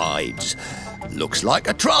sides. Looks like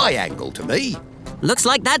a triangle to me. Looks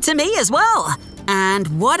like that to me as well. And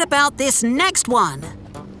what about this next one?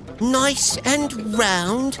 Nice and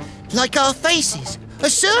round, like our faces. A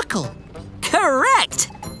circle. Correct!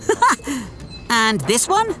 And this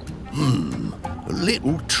one? A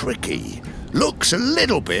little tricky. Looks a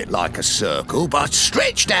little bit like a circle, but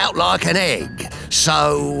stretched out like an egg.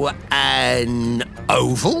 So, an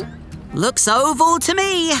oval? Looks oval to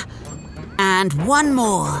me. And one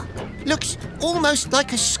more. Looks almost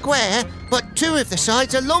like a square, but 2 of the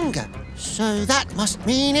sides are longer. So that must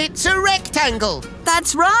mean it's a rectangle.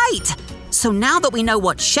 That's right! So now that we know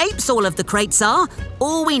what shapes all of the crates are,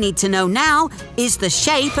 all we need to know now is the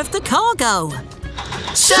shape of the cargo.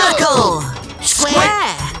 Circle!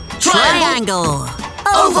 Square! Triangle!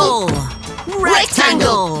 Oval!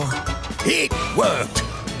 Rectangle! It worked.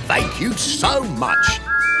 Thank you so much.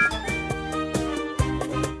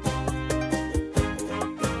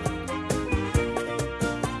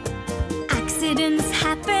 Accidents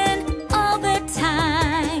happen all the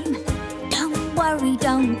time.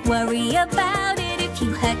 Don't worry about it if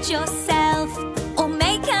you hurt yourself or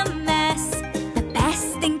make a mess. The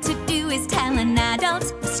best thing to do is tell an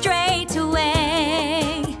adult straight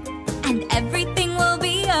away, and everything will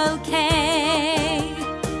be okay.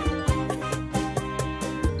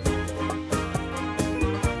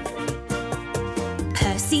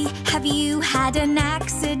 Percy, have you had an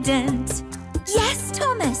accident? Yes,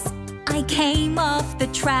 Thomas. came off the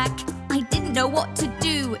track. I didn't know what to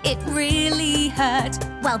do, it really hurt.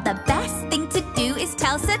 Well, the best thing to do is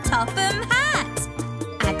tell Sir Topham Hatt.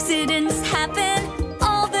 Accidents happen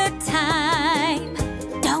all the time.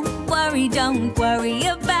 Don't worry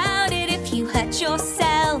about it if you hurt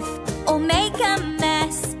yourself or make a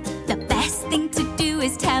mess. The best thing to do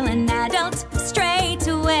is tell an adult straight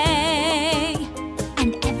away,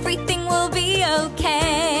 and everything will be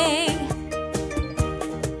okay.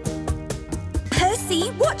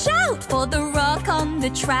 Percy, watch out for the rock on the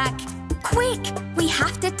track. Quick, we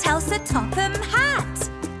have to tell Sir Topham Hatt.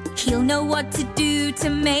 He'll know what to do to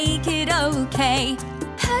make it okay.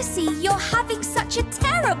 Percy, you're having such a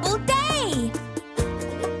terrible day.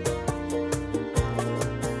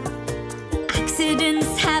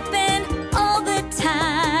 Accidents happen all the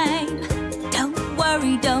time. Don't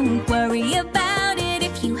worry about it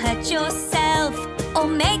if you hurt yourself or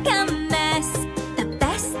make a mess. The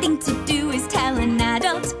best thing to do is tell an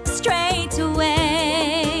adult straight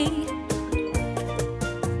away.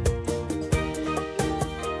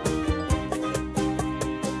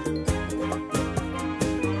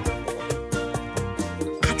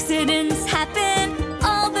 Accidents happen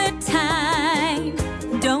all the time.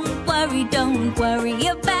 Don't worry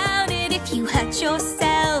about it if you hurt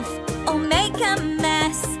yourself or make a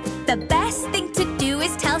mess. The best thing to do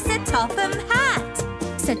is tell Sir Topham Hatt.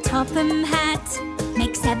 Sir Topham Hatt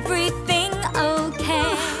makes everything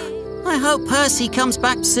okay. I hope Percy comes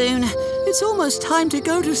back soon. It's almost time to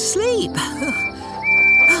go to sleep.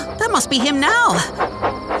 That must be him now.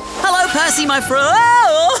 Hello, Percy, my friend.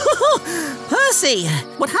 Oh! Percy,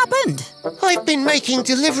 what happened? I've been making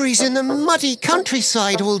deliveries in the muddy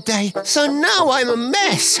countryside all day, so now I'm a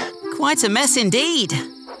mess. Quite a mess indeed.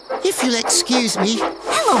 If you'll excuse me.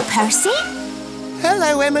 Hello, Percy.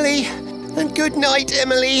 Hello, Emily. And good night,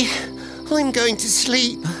 Emily. I'm going to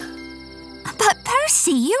sleep. But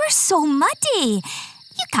Percy, you're so muddy.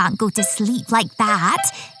 You can't go to sleep like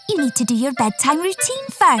that. You need to do your bedtime routine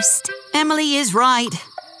first. Emily is right.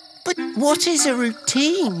 But what is a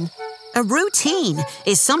routine? A routine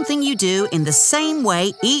is something you do in the same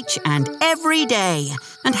way each and every day.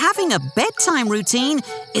 And having a bedtime routine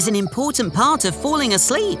is an important part of falling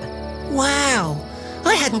asleep. Wow,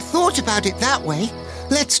 I hadn't thought about it that way.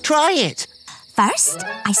 Let's try it. First,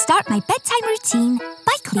 I start my bedtime routine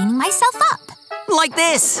by cleaning myself up. Like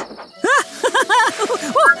this.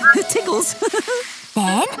 It tickles.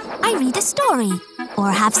 Then I read a story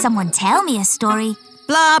or have someone tell me a story.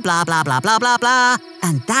 Blah, blah, blah, blah, blah, blah, blah.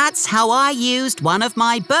 And that's how I used one of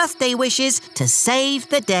my birthday wishes to save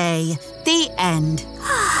the day. The end.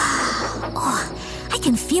 Oh, I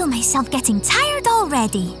can feel myself getting tired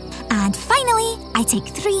already. And finally, I take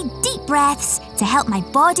 3 deep breaths to help my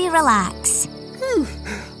body relax.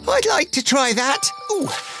 I'd like to try that. Ooh,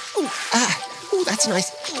 that's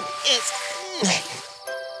nice. Yes.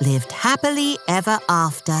 Lived happily ever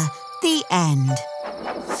after. The end.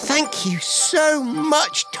 Thank you so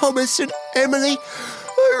much, Thomas and Emily.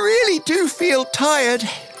 I really do feel tired.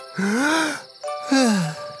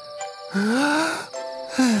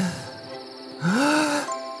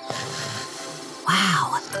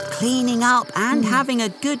 Wow, cleaning up and having a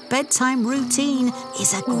good bedtime routine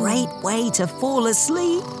is a great way to fall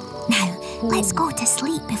asleep. Now, let's go to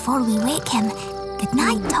sleep before we wake him. Good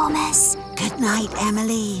night, Thomas. Good night,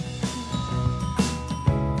 Emily.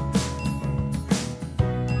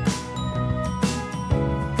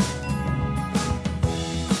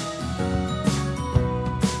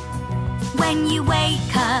 When you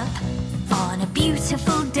wake up on a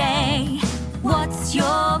beautiful day, what's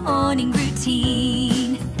your morning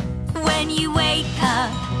routine? When you wake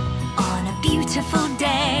up on a beautiful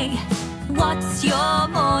day, what's your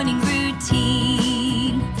morning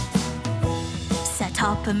routine? Sir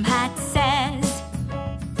Topham Hatt says,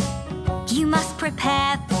 you must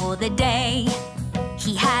prepare for the day.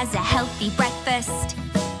 He has a healthy breakfast,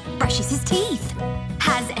 brushes his teeth,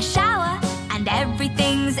 has a shower, and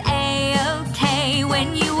everything's A-okay.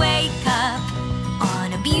 When you wake up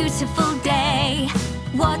on a beautiful day,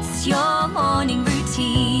 what's your morning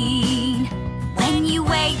routine? When you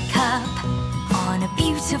wake up on a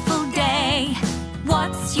beautiful day,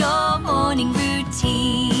 what's your morning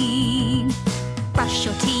routine? Brush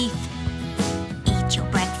your teeth, eat your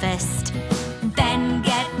breakfast, then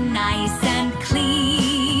get nice and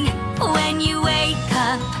clean. When you wake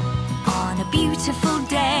up on a beautiful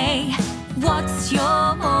day, what's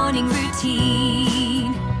your morning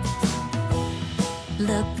routine?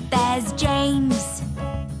 Look, there's James.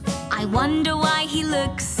 I wonder why he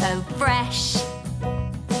looks so fresh.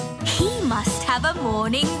 He must have a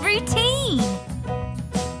morning routine.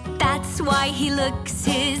 That's That's why he looks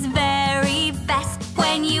his very best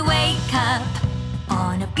when you wake up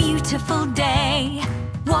on a beautiful day.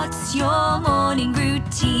 What's your morning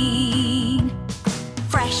routine?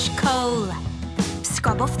 Fresh coal,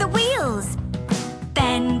 scrub off the wheels,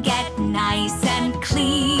 then get nice and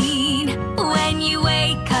clean. When you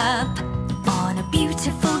wake up on a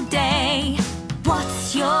beautiful day,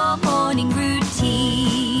 what's your morning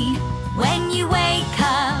routine? When you wake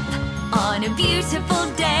up on a beautiful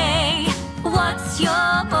day, what's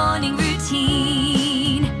your morning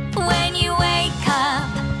routine? When you wake up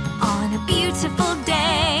on a beautiful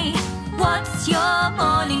day, what's your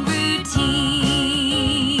morning routine?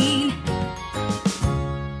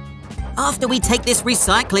 After we take this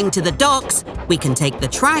recycling to the docks, we can take the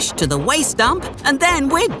trash to the waste dump, and then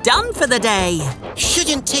we're done for the day.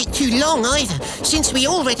 Shouldn't take too long either, since we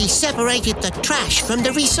already separated the trash from the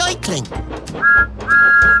recycling.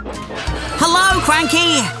 Hello,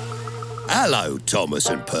 Cranky! Hello, Thomas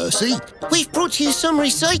and Percy. We've brought you some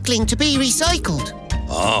recycling to be recycled.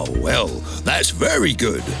 Oh, well, that's very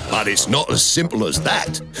good, but it's not as simple as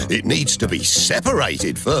that. It needs to be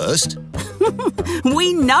separated first.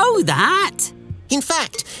 We know that. In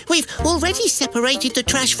fact, we've already separated the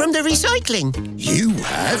trash from the recycling. You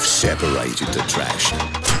have separated the trash,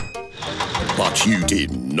 but you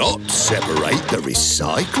did not separate the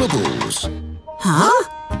recyclables. Huh?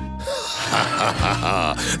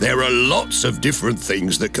 There are lots of different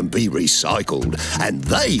things that can be recycled, and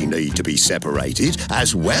they need to be separated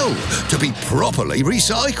as well to be properly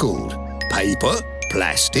recycled. Paper,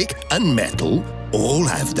 plastic, and metal all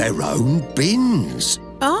have their own bins.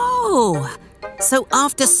 Oh, so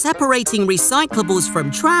after separating recyclables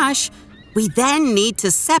from trash, we then need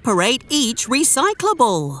to separate each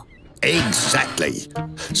recyclable. Exactly.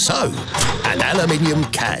 So, an aluminium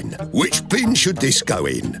can. Which bin should this go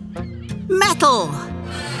in? Metal.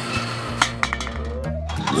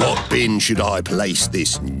 What bin should I place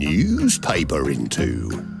this newspaper into?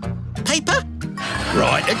 Paper?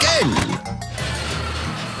 Right again.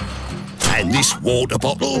 And this water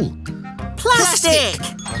bottle? Plastic.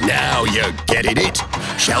 Now you're getting it.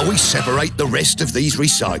 Shall we separate the rest of these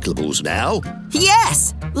recyclables now?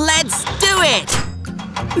 Yes, let's do it.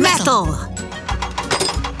 Metal.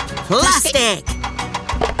 Plastic.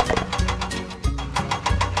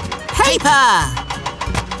 Paper.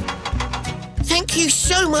 Thank you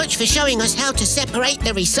so much for showing us how to separate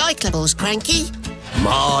the recyclables, Cranky.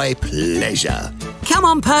 My pleasure. Come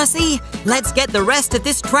on, Percy. Let's get the rest of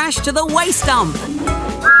this trash to the waste dump.